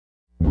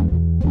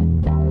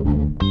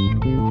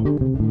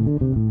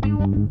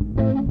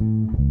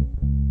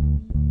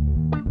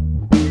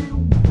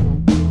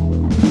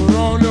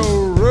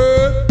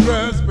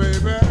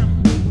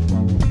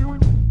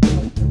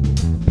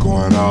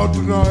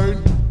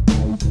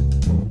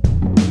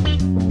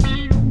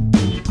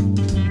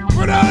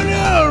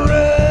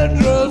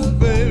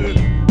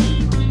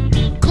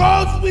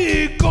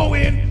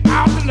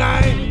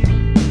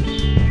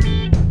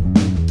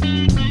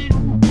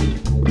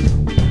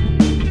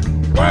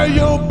Wear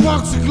your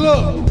boxing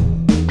glove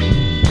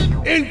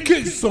in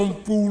case some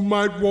fool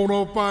might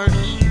wanna fight.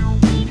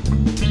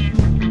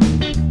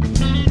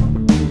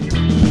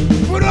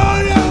 Put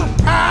on your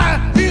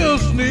high heel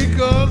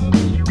sneakers.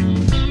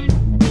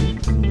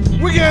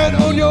 We get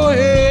on your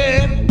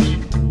head.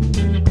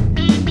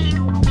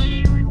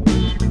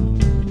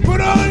 Put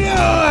on your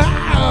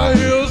high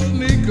heel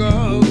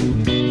sneakers.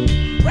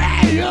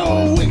 Wear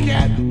your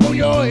wicket on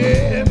your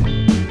head.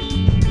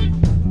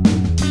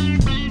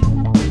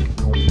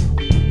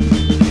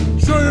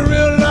 So you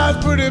realize,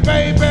 pretty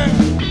baby,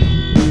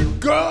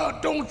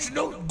 God, don't you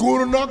know you're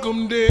gonna knock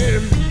 'em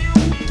dead?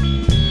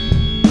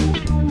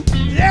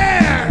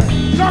 Yeah,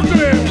 talk to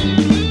them.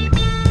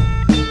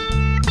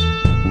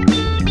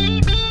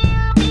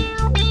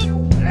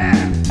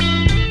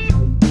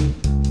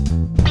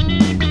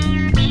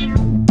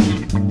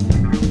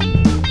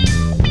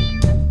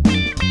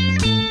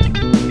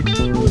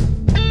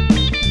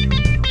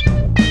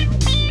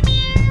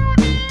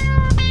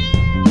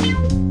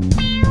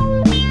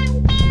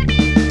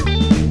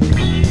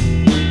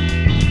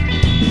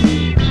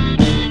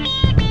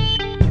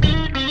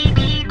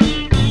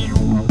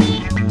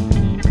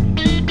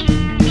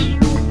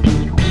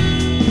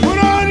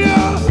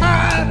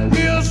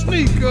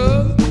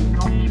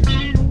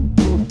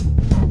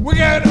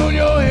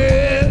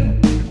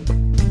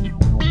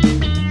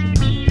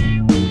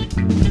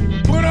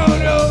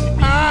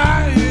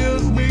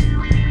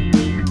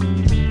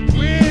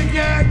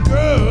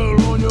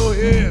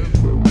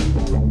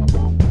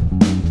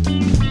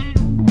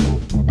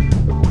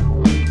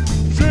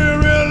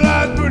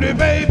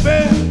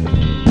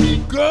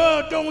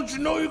 Don't you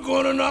know you're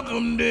gonna knock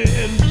 'em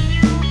dead?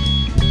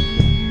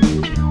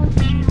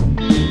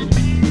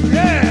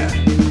 Yeah,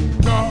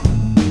 dog.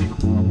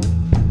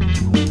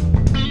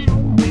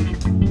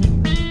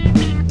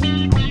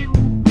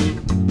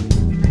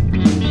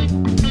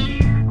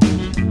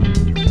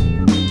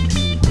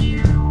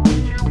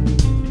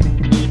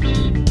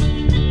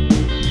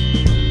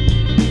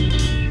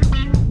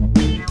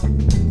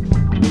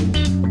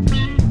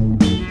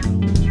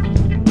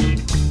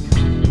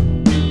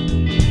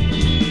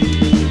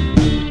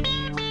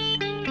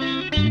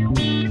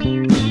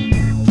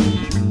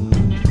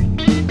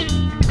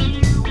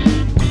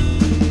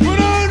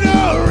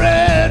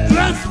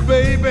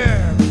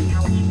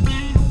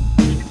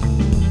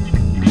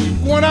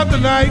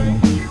 Tonight,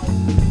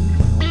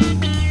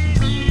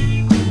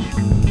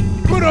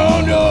 put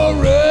on your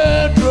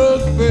red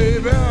dress,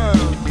 baby,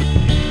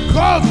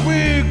 'cause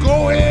we're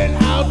going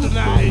out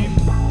tonight.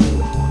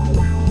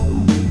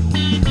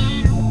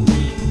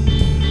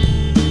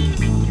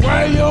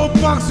 Wear your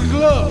boxing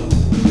glove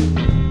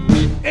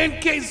in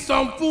case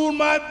some fool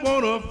might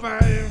wanna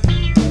fight.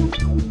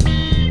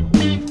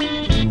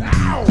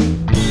 Ow!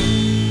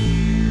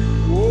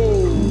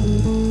 Whoa!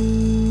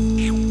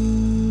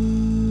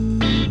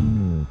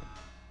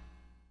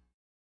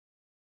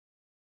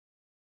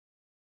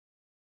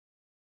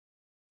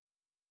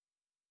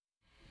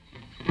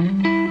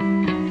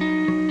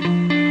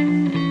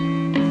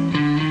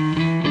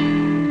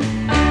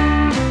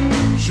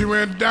 She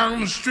went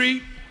down the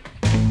street.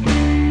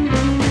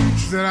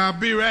 She said, I'll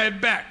be right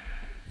back.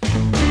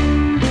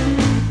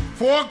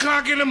 4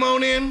 o'clock in the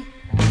morning.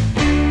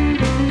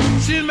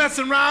 She's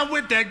messing around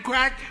with that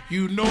crack.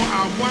 You know,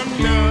 I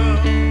wonder,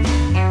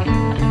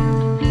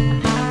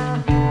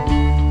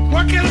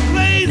 what kind of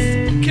place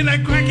can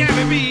that crack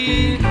ever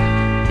be?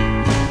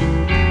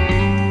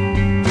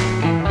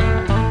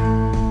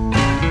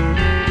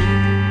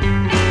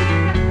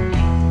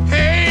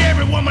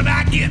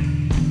 I get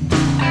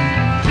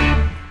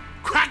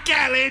crack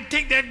alley,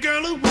 take that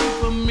girl away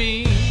from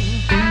me.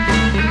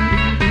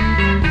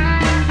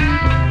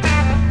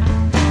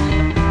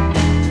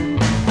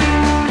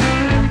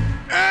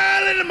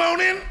 Early in the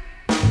morning,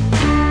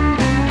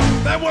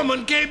 that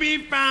woman can't be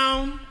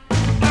found.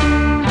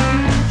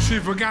 She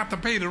forgot to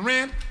pay the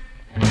rent.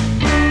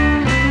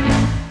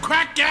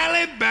 Crack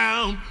alley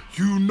bound.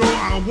 You know,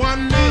 I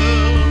wonder,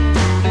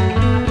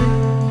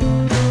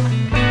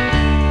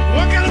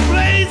 what kind of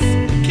place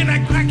can I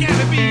crack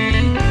alley be?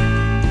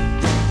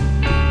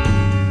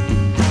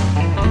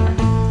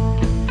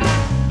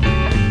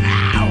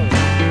 Ow!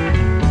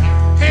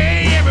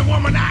 Hey, every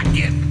woman I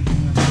get,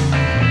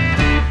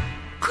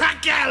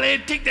 crack alley,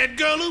 take that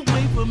girl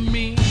away from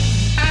me.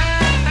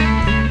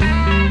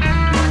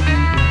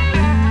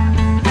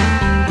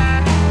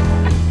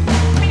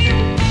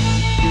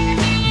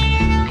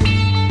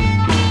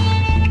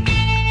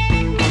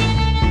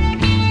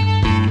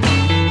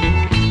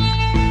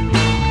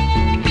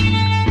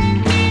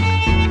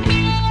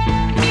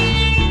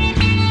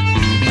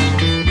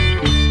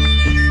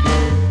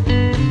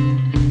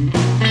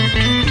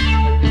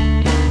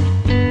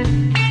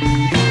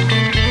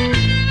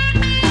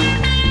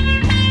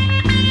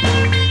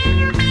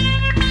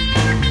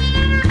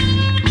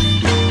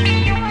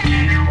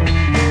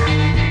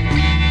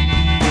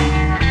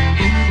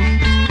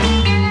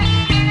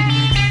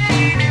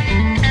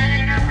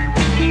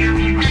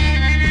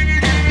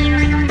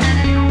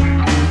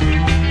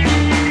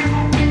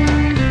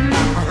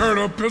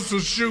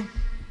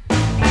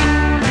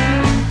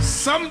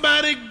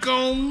 Somebody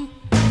gone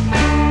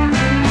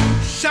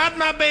shot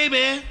my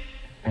baby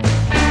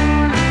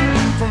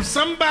from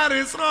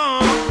somebody's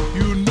arm.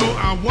 You know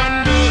I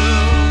wonder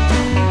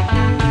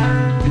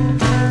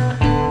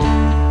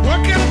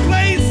what kind of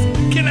place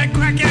can that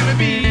crack alley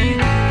be?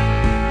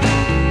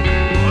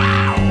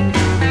 Wow.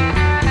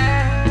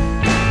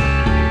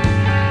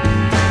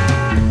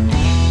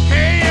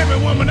 Hey, every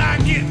woman I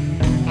get,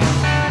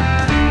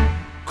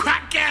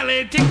 crack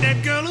alley, take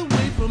that girl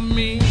away from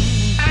me.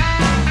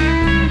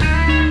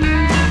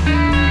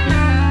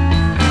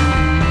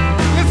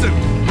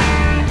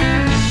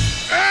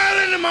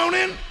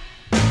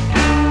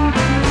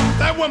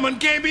 That woman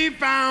can't be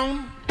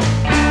found.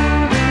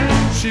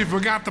 She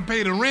forgot to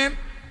pay the rent.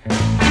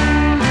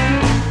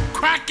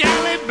 Crack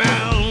alley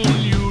bound.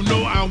 You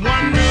know I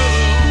wonder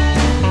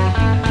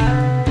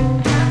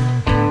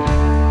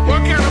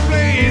what kind of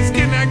place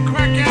can that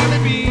crack alley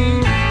be?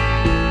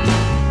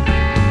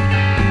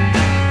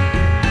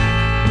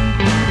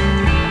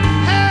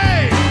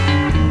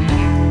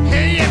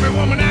 Hey, every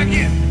woman I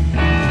get,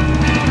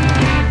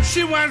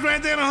 she was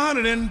right there on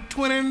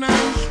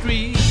 129th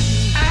Street.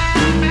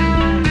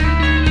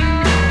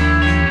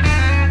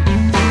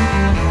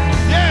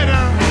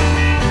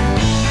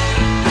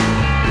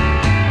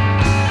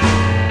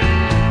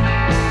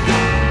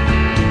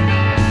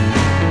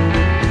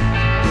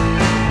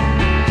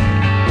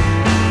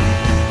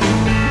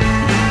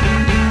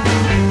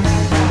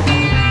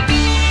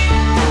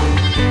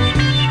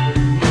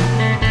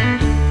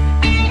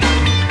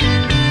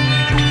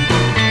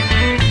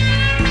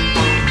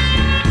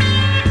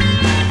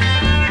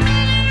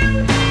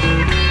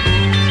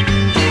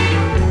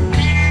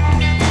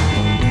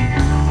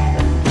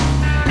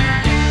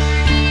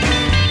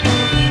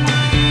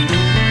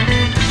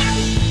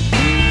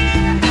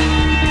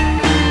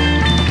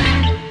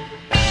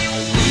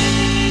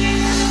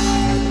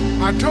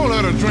 I told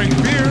her to drink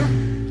beer.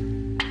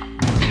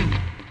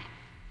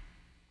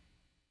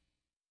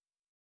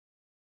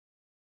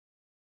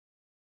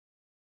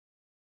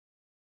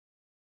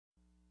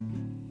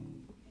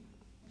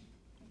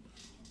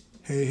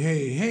 Hey,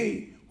 hey,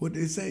 hey, what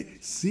they say?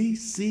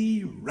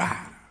 CC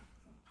Rider.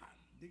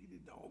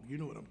 Diggity dog, you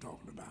know what I'm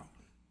talking about.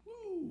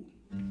 Woo.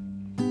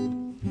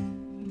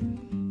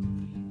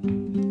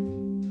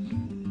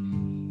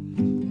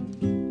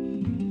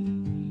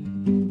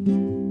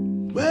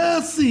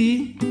 Well,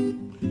 see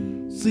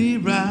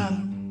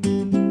Rider,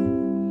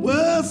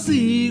 well,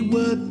 see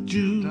what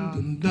you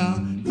done.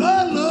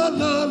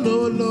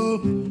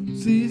 Lord,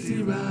 see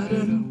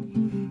Rider,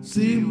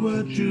 see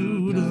what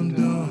you done.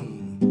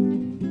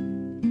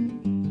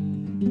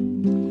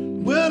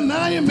 Well,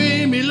 now you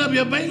made me love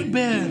your baby.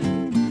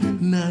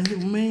 Now your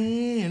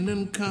man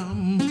done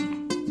come.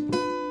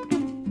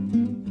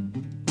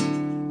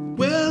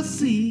 Well,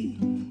 see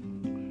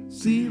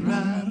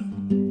Rider,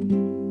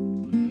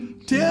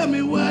 tell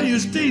me why you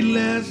stayed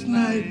last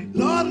night.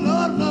 Lord,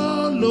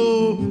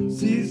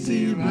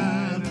 C.C.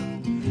 Rider,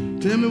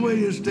 tell me where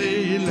you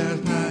stayed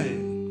last night.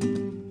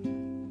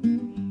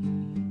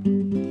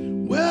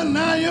 Well,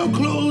 now your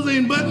clothes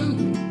ain't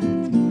buttoned.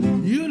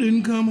 You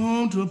didn't come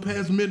home till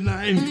past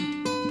midnight.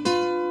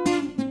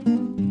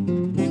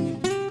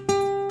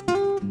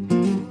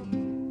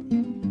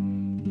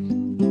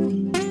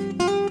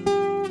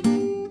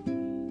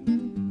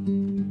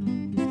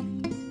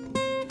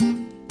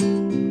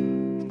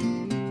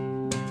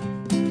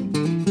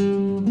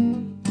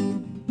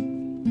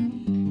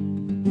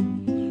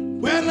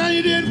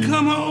 You didn't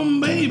come home,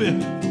 baby,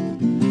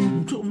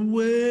 till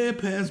way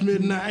past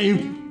midnight.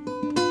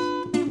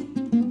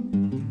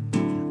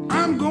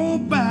 I'm gonna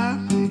buy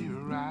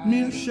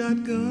me a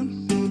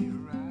shotgun,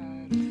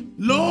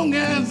 long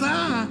as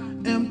I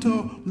am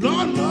tall.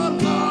 Lord,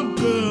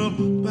 girl,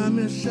 buy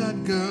me a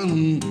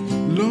shotgun,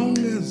 long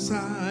as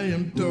I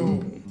am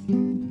tall.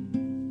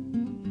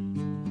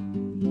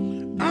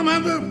 I'm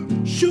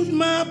gonna shoot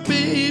my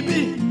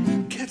baby,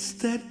 catch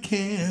that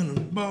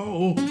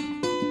cannonball.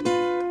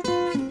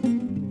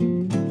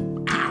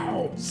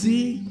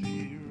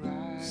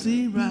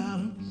 See,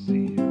 Rider,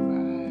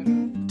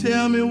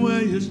 tell me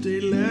where you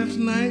stayed last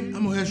night.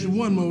 I'm gonna ask you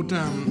one more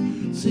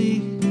time.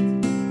 See,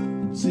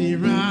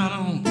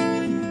 Rider,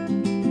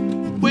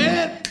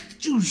 where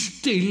did you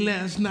stay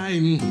last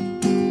night?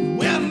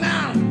 Well,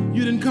 now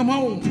you didn't come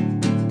home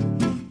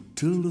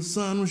till the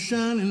sun was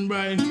shining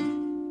bright.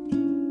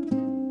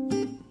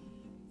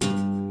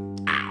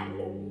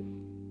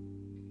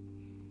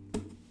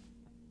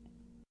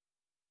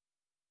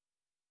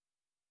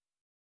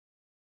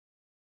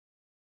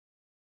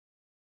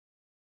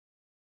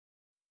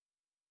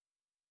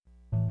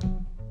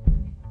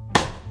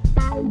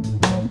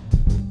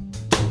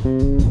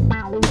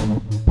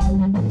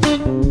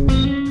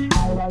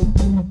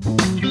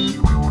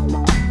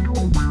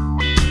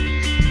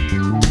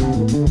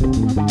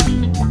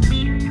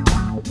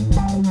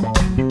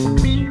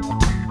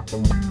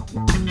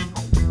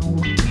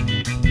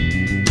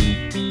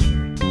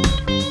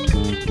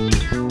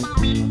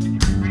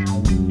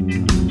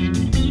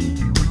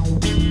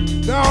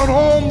 Down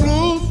home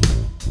blues,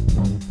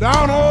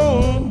 down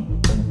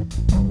home,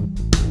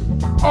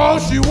 All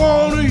she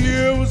wanna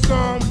hear was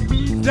some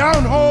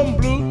down home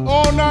blues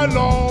all night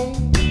long.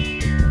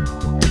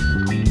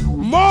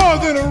 More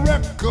than a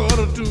record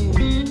or two.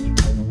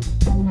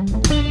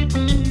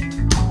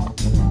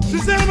 She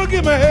said, I'm gonna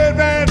get my head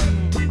back,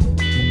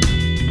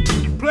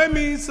 play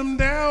me some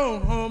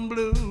down home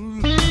blues.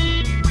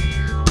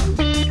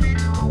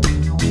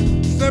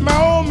 She said, my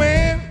old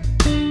man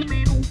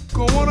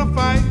gonna wanna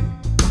fight.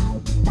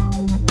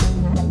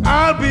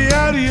 I'll be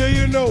out here,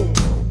 you know,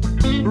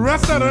 the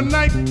rest of the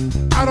night.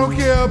 I don't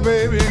care,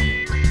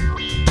 baby.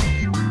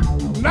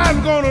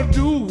 Not gonna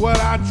do what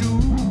I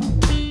choose.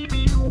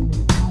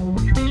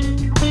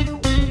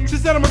 She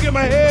said, I'm gonna get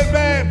my head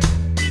back,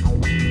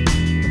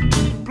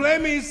 play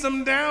me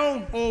some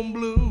down home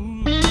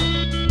blues.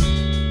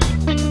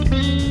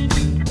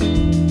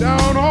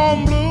 Down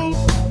home blues,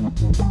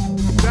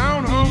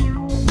 down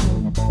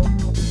home.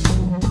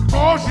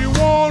 All she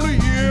wanna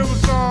hear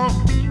was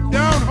some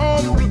down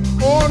home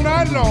blues all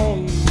night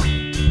long.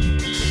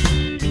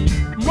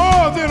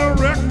 More than a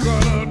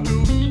record or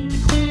two.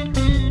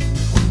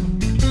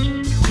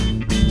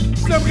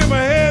 So get my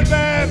head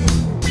back,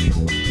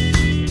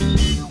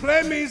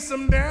 play me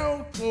some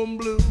down home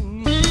blues.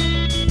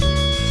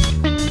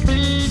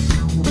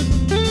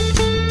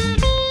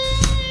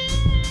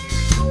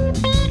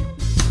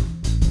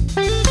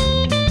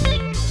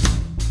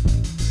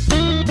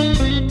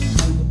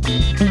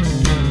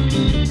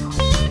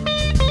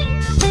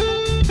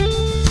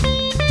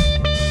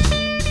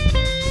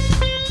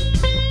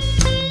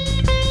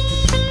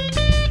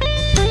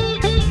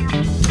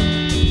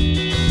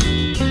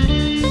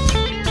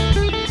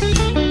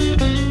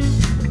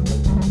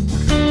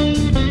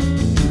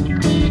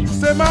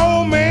 My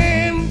old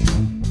man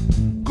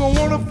gonna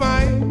wanna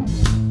fight.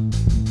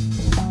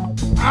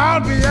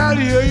 I'll be out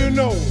here, you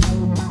know,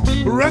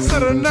 the rest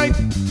of the night.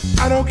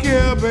 I don't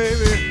care,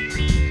 baby.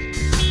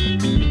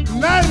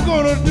 Not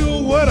gonna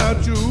do what I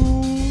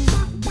choose.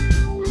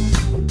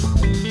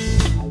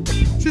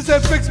 She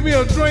said, fix me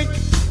a drink,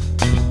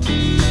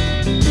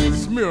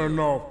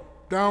 Smirnoff,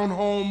 down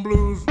home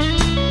blues.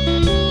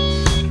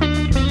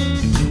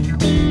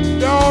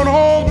 Down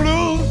home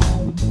blues,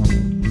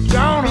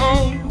 down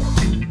home.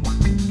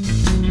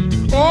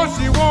 All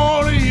she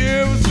wanna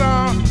hear was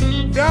sound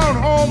down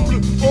home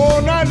blues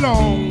all night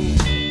long.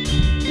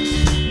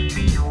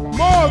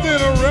 More than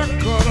a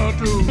record or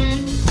two.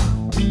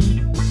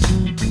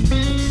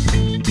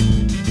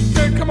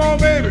 Hey, come on,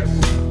 baby.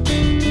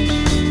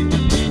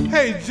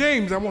 Hey,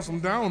 James, I want some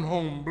down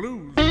home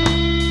blues.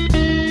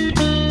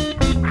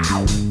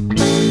 Ow.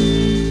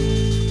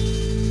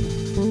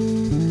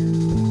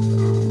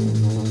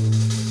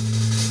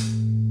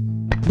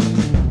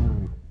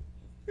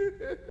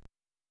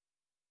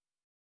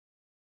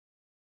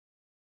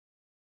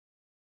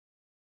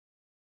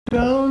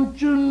 Don't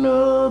you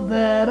know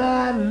that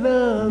I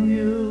love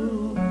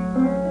you?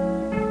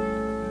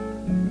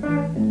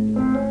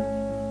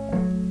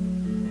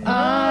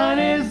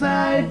 Honest,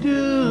 I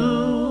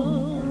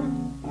do.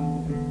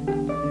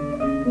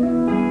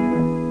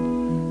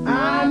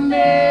 I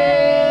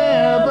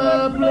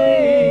never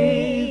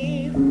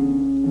played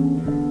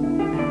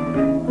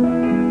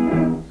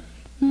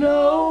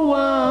no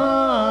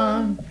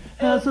one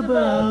else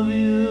above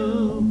you.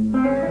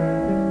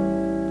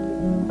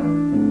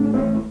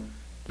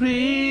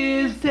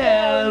 Please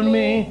tell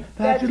me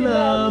that you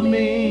love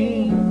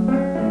me.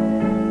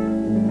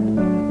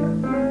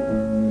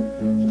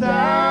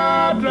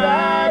 Stop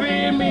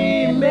driving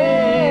me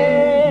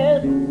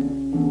mad.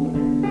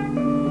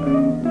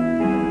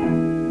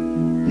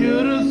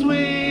 You're the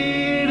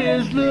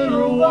sweetest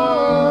little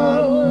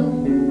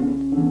one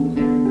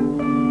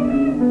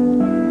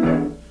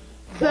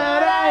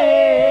that I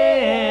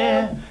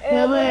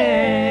ever had.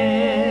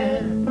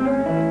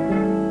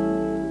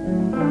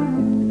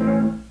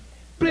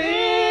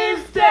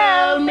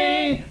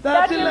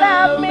 That you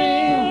love me.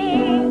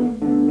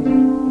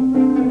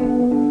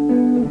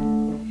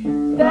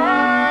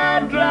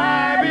 Stop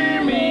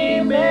driving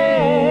me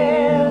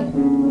mad.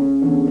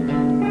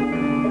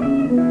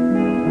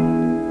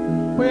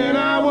 When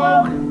I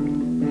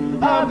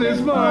woke up this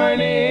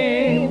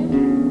morning,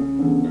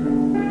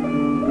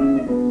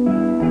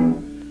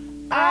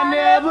 I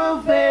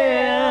never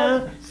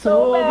felt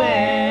so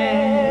bad.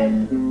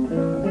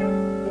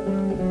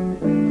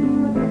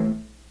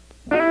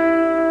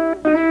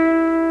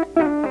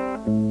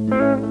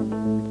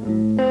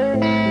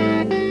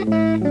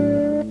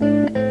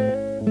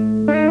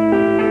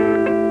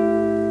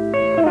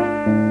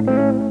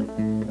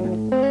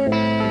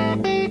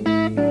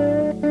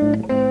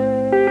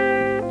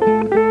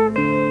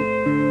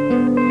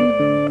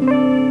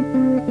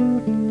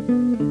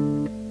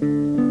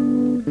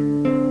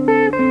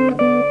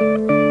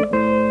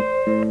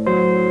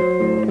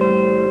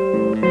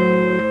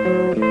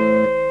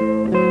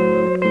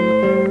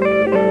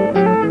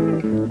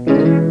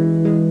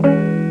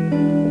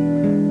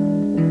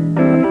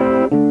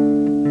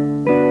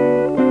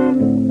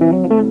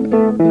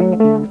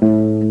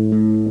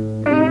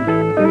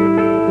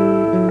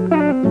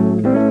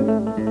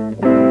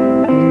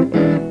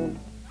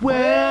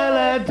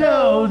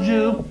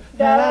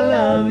 that I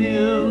love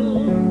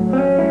you.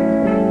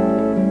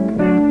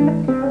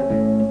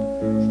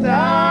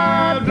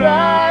 Stop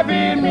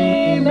driving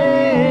me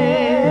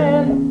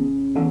mad.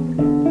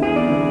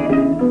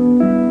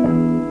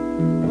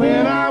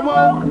 When I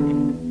woke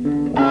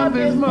up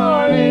this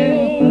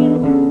morning,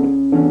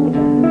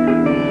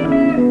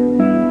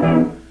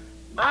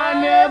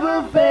 I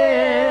never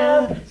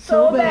felt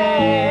so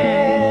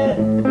bad.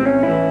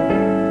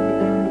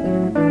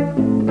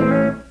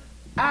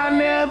 I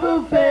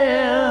never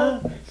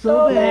felt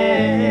so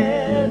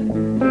bad.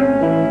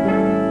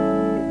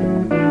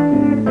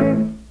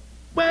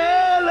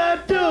 Well, I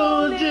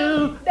told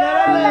you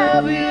that I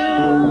love you.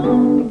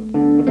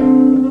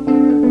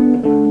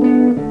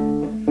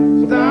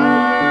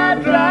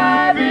 Stop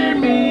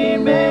driving me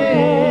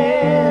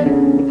mad.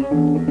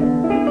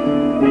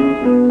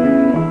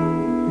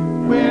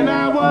 When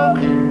I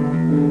woke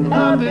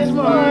up this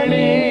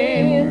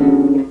morning,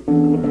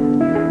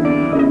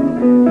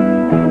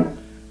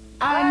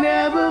 I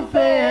never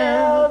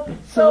felt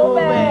so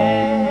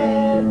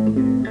bad.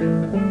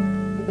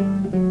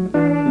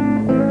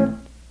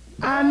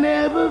 I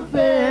never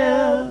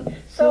felt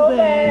so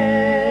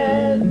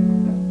bad.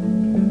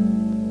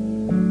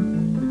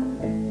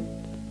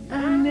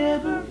 I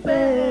never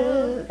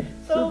felt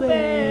so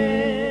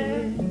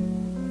bad.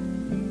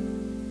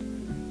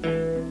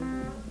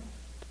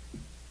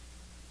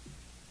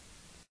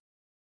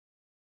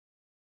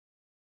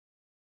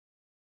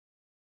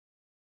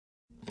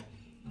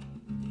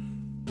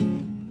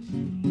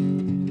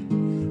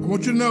 I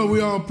want you to know we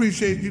all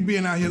appreciate you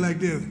being out here like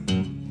this.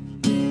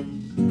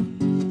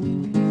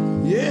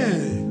 Yeah,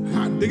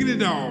 hot diggity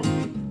dog.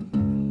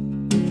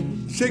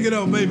 Shake it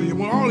up, baby. I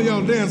want all of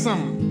y'all to dance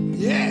something.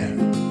 Yeah.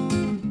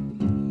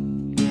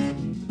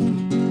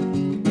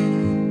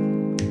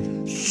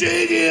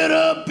 Shake it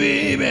up,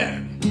 baby.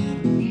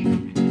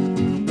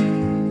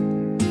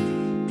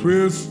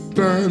 Twist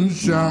and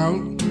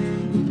shout.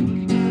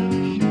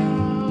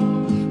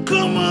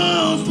 Come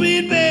on,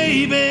 sweet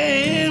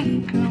baby.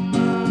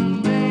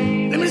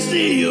 Let me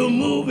see you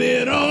move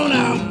it on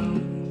out.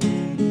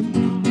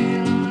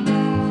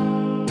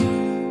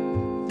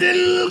 That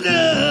little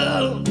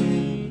girl,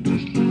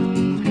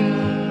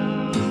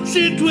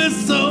 she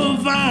twists so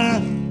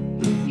fine.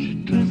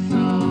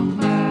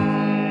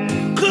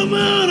 Come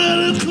on a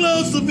little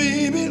closer,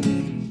 baby.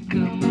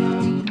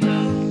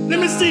 Let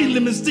me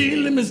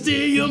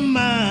steal your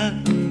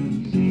mind.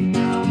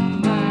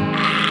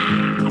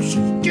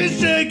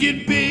 Shake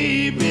it,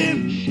 baby.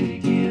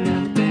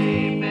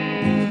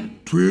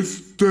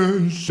 Twist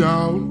and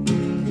shout.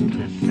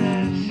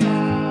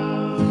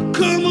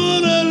 Come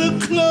on a little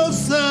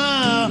closer.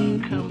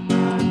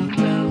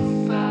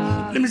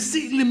 Let me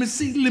see.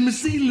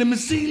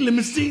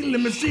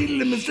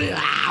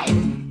 Ow.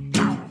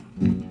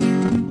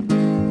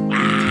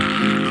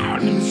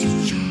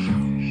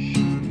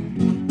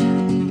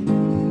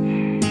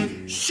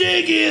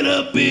 Shake it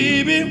up,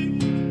 baby.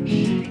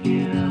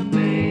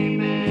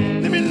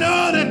 Let me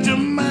know that you're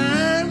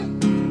mine.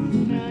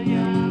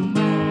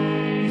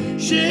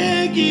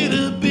 Shake it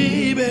up,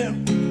 baby.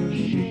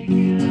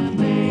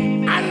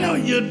 I know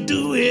you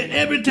do it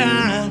every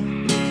time.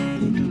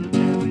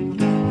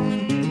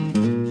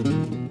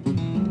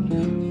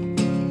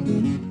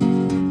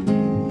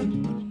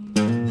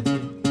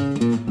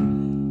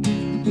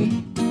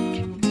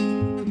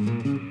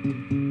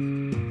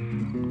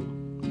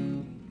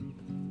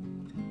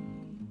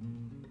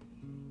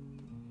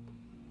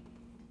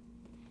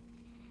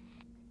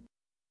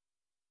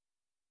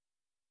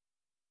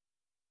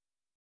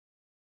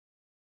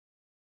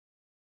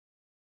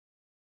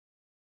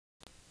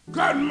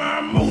 Got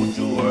my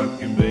mojo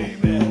working,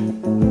 baby.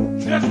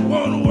 Just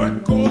wanna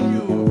work on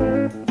you.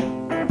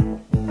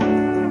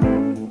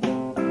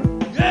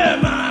 Yeah,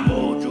 my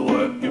mojo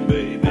working,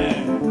 baby.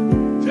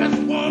 Just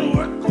wanna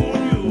work on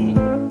you.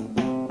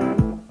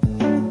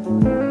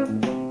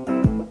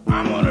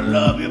 I'm gonna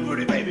love you,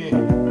 pretty baby.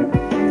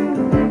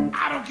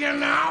 I don't care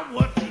now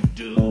what you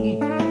do.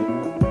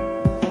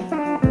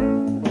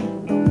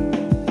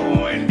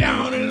 Going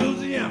down in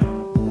Louisiana.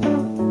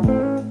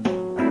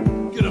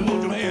 Get a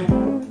mojo hand.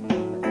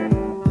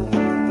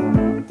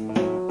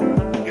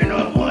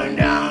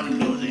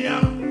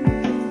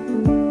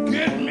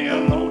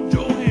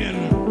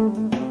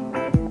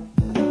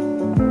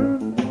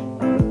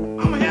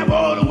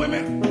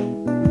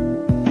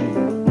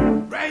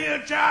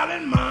 Child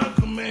in my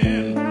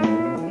command.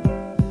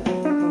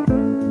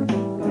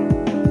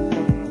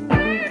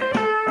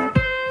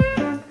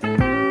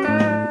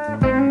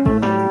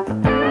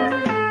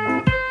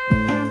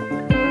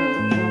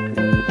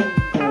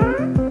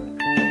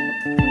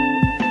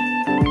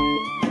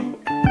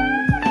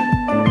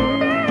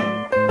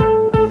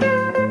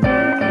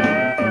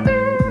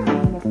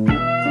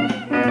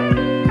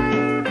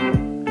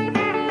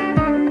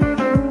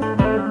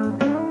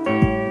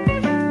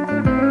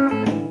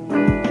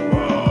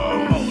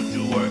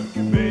 Mojo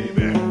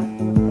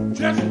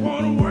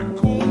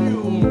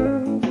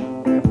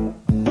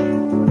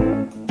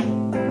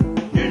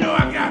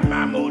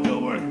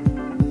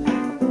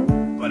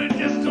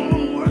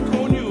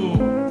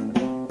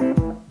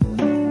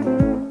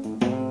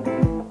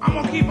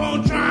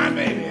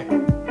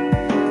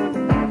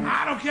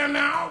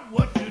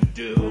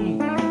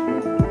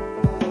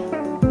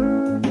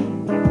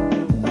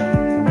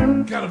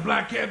got a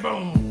black cat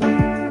bone.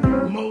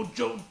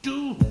 Mojo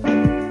too.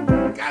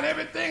 Got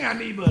everything I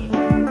need, but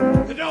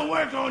it don't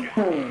work on you,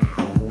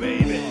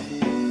 baby.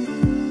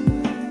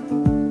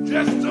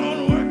 Just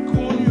don't work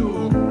on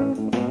you.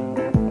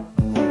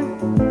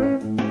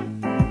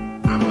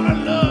 I'm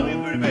gonna love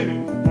you, pretty baby.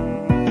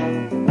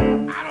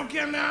 I don't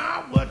care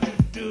now what you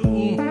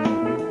do.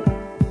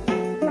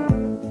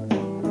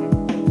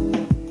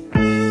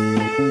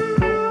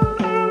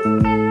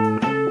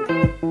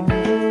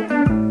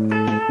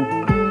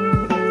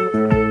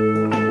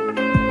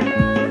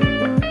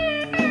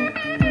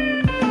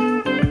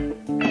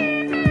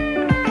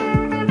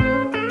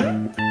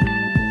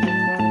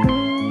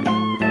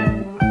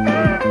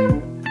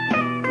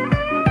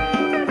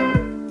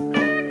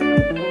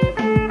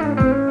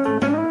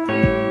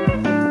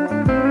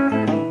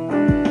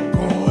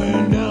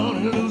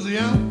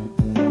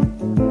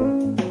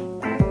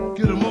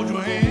 Get a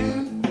mojo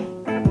hand.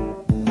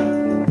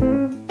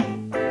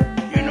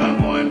 You know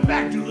I'm going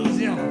back to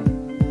Louisiana.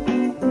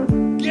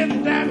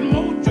 Get that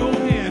mojo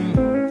hand.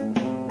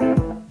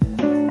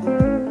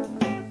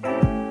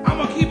 I'm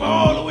gonna keep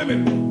all the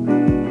women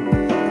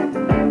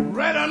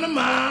right under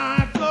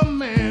my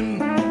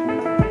command.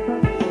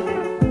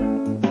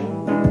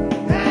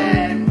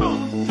 Hey,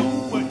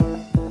 mojo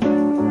working.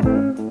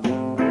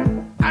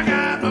 I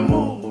got my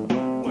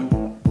mojo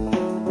working.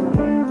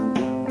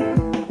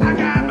 I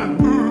got my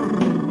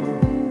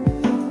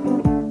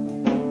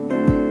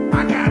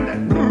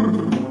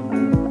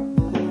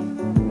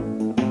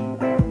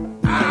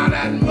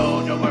that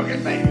mojo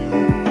working,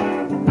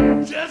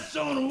 baby. Just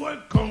gonna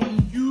work on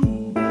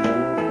you.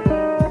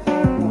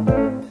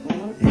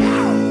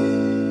 Yeah.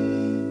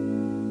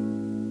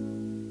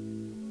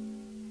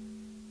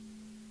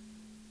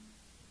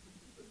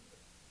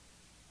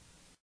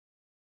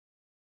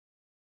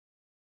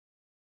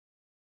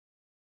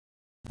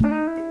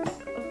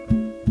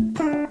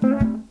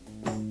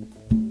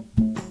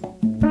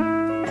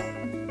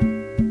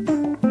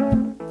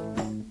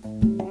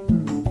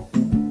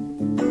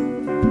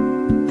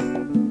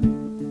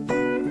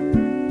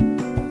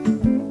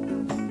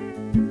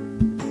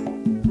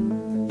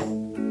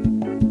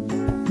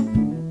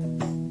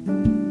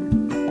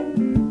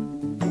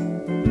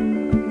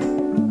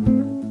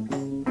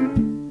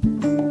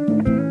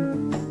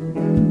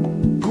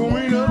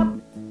 Going up,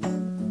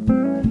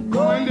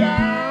 going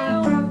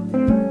down,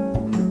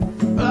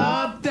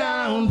 up,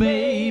 down,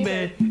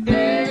 baby.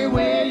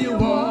 Anywhere you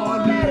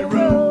want, let it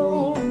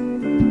roll.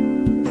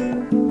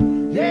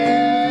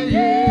 Yeah,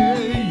 yeah,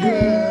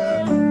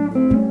 yeah.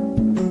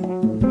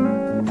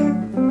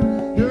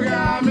 You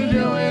got me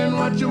doing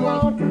what you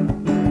want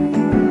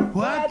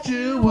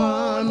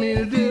me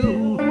to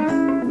do.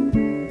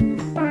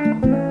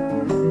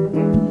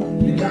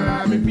 You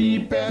got me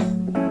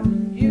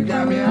peeping, you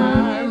got me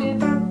hiding,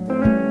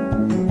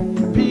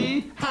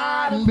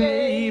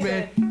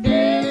 baby.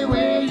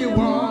 Anywhere you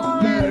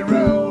want, let it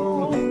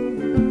roll.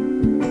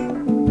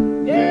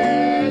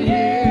 Yeah,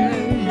 yeah,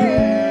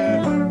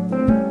 yeah.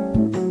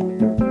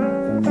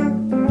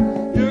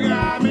 You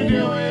got me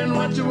doing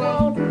what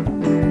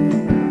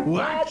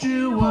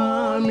you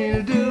want me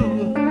to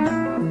do.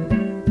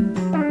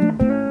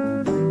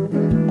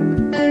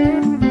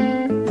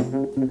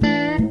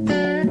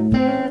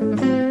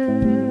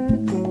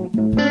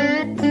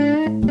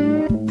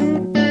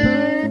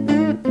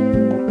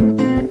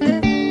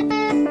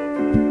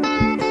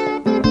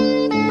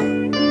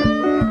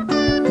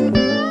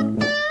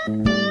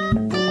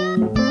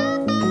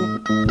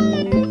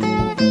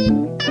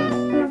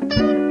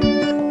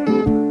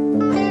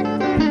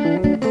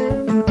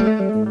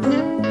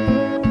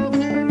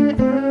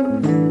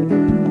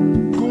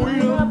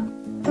 Going up,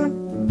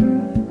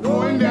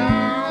 going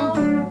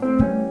down,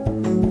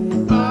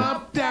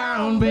 up,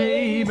 down,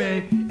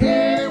 baby.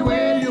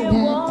 Anywhere you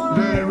want,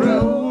 let it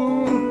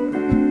roll.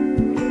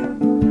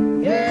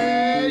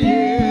 Yeah,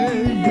 yeah,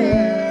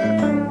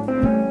 yeah.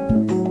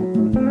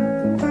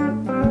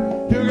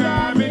 You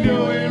got me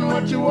doing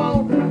what you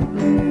want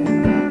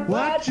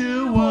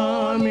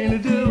me to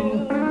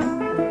do.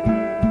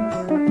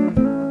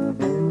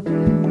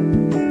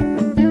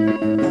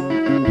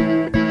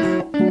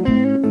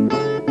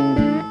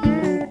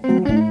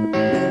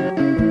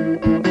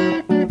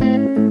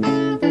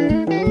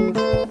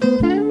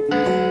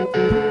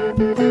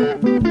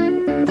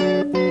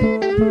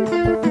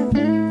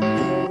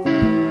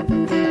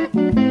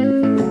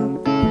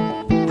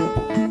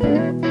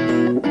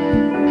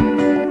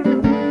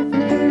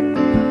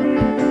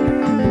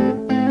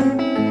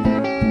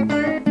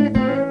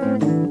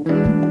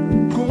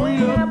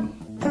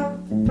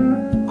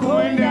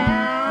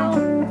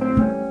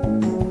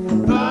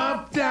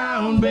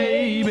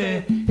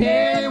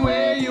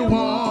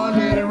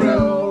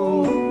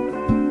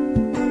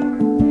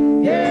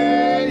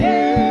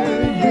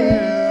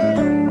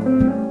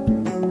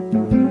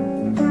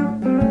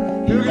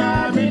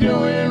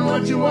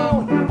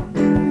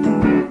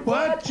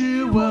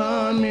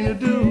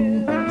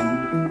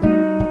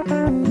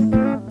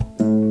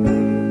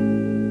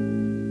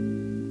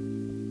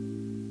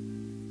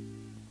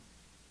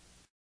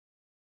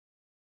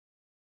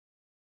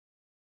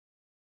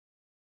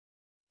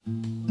 If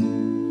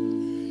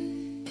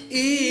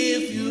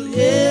you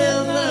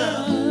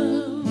ever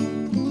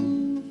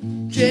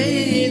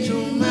change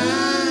your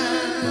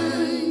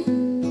mind,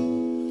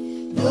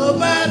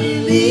 nobody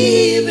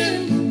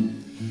leaving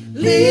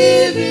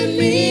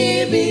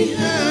me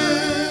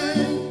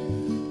behind.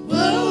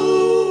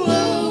 Whoa,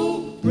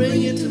 whoa,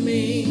 bring it to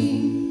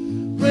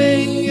me.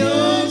 Bring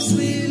your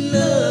sweet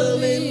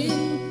loving.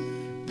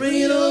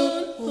 Bring it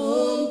on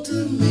home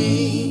to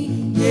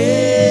me.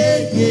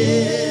 Yeah,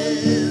 yeah,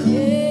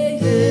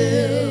 yeah.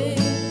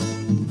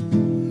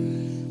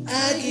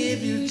 I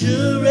give you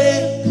jewelry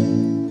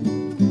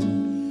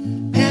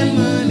and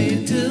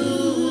money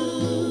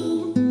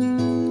too.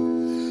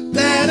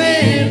 That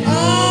ain't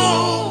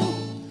all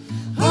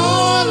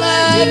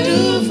I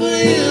do for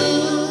you.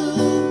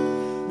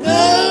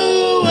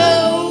 Oh,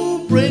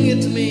 oh, bring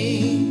it to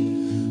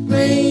me.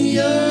 Bring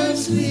your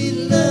sweet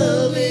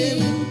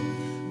loving.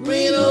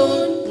 Bring it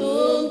on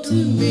home to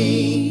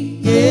me.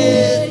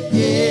 Yeah,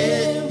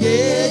 yeah,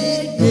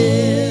 yeah,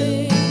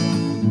 yeah.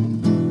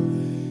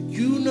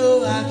 You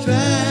know I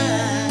try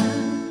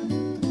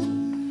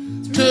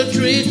to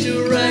treat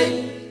you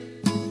right,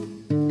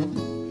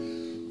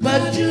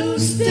 but you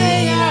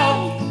stay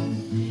out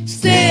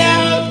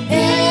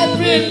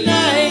every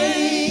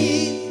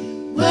night.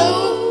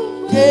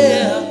 Whoa,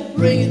 yeah,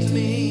 bring it to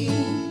me.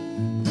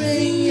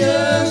 Bring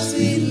your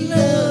sweet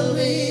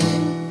loving.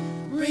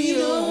 Bring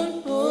it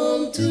on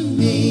home to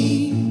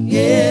me.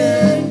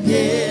 Yeah,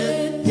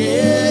 yeah,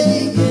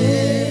 yeah,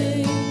 yeah.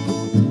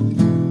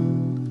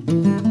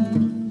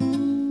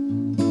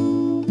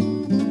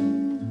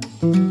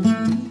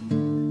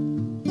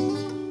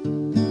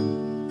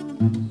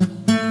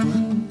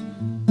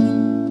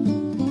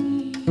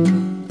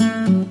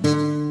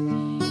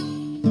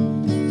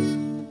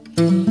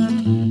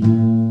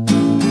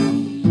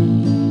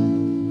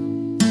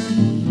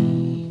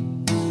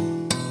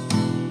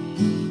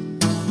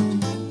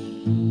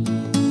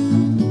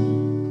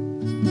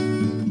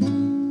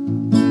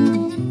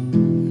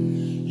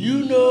 You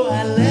know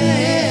I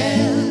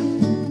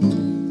laughed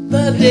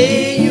the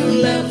day you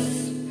left.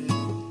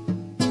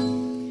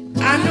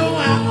 I know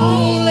I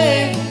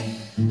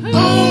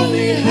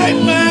only hurt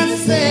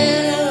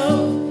myself.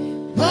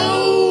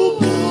 Oh,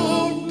 come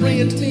on, bring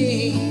it to me.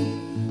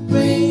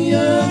 Bring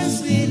your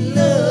sweet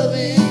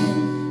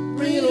loving.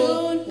 Bring it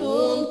on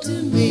home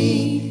to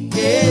me.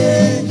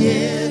 Yeah,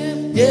 yeah,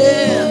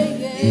 yeah,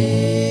 yeah.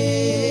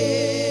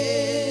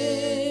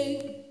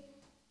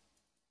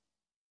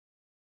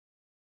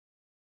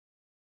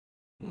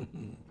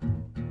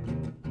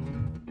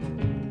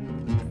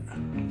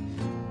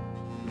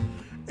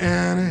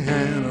 Annie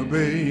had a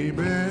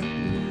baby,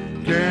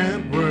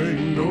 can't wait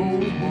no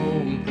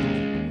more.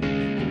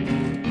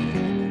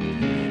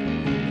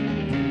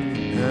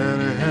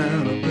 Annie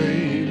had a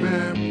baby,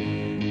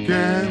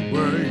 can't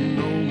wait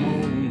no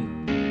more.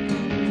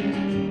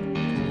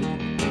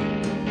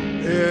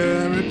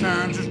 Every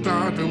time she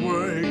starts to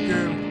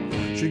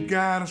working, she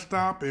gotta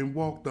stop and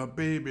walk the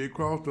baby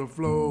across the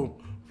floor,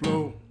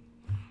 floor,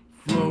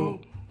 floor,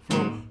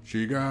 floor.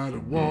 She gotta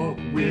walk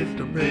with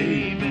the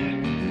baby.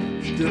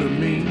 Instead of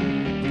me,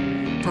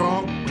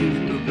 talk to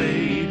the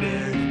baby.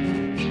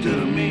 Instead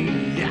of me,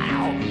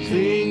 yow,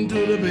 sing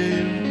to the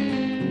baby.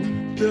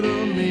 Instead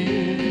of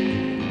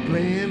me,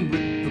 playing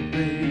with the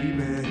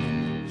baby.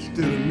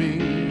 Instead of me,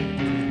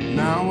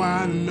 now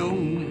I know,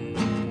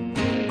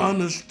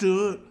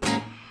 understood.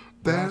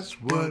 That's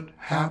what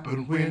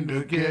happened when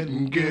the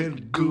getting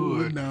get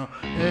good. Now,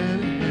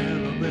 Annie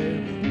had a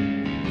baby,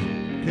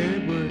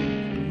 can't wait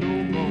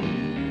no more.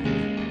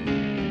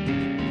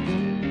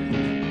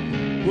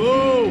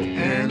 Whoa,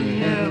 Annie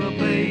had a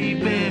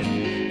baby,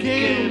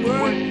 can't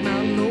work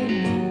now no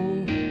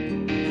more.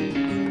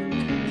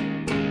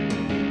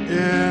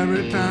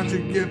 Every time she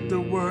get to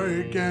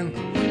work and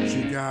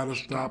she gotta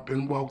stop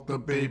and walk the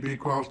baby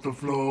across the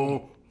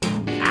floor.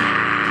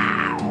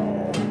 Ow!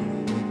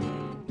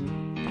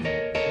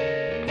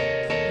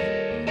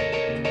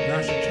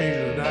 Now she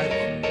changes the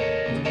diaper.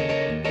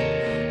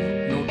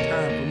 No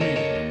time for me.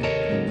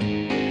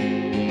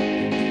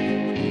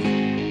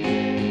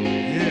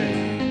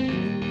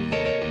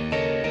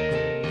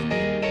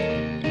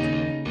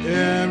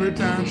 Every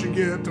time she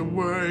get to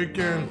work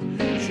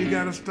and she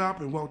gotta stop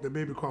and walk the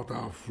baby across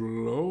the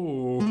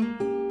floor.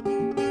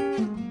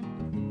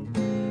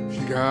 She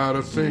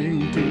gotta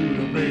sing to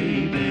the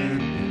baby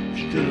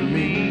instead of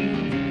me,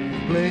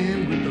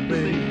 playing with the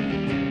baby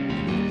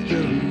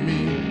instead of me.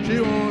 She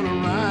wanna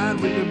ride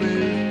with the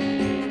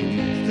baby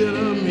instead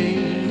of me,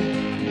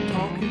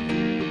 talking to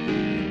the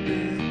baby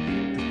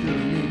instead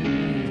of me.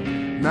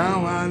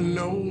 Now I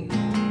know,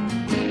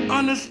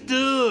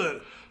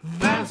 understood.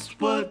 That's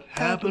what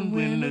happened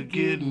when the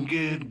getting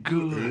get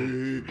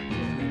good.